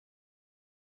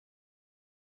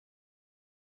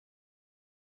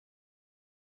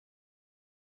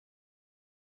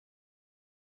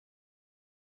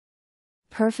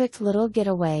Perfect little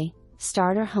getaway,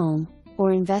 starter home,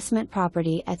 or investment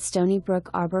property at Stony Brook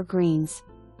Arbor Greens.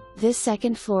 This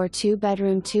second-floor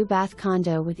 2-bedroom 2-bath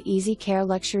condo with easy-care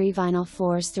luxury vinyl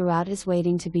floors throughout is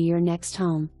waiting to be your next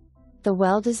home. The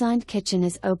well-designed kitchen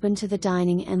is open to the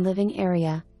dining and living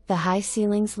area, the high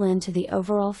ceilings lend to the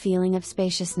overall feeling of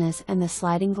spaciousness, and the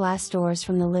sliding glass doors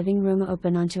from the living room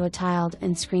open onto a tiled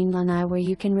and screened lanai where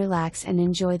you can relax and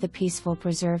enjoy the peaceful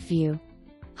preserved view.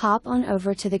 Hop on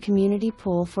over to the community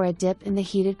pool for a dip in the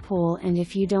heated pool, and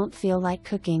if you don't feel like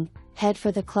cooking, head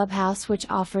for the clubhouse, which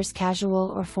offers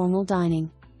casual or formal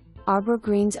dining. Arbor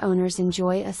Greens owners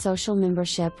enjoy a social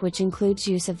membership which includes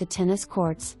use of the tennis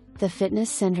courts, the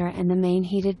fitness center and the main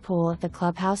heated pool at the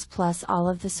clubhouse, plus all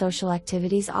of the social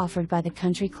activities offered by the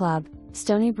country club.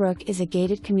 Stony Brook is a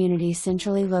gated community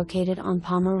centrally located on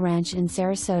Palmer Ranch in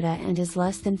Sarasota and is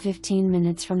less than 15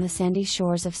 minutes from the sandy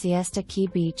shores of Siesta Key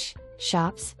Beach,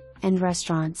 shops, and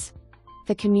restaurants.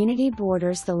 The community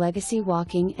borders the Legacy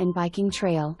Walking and Biking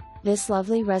Trail. This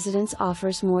lovely residence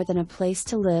offers more than a place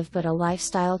to live but a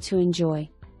lifestyle to enjoy.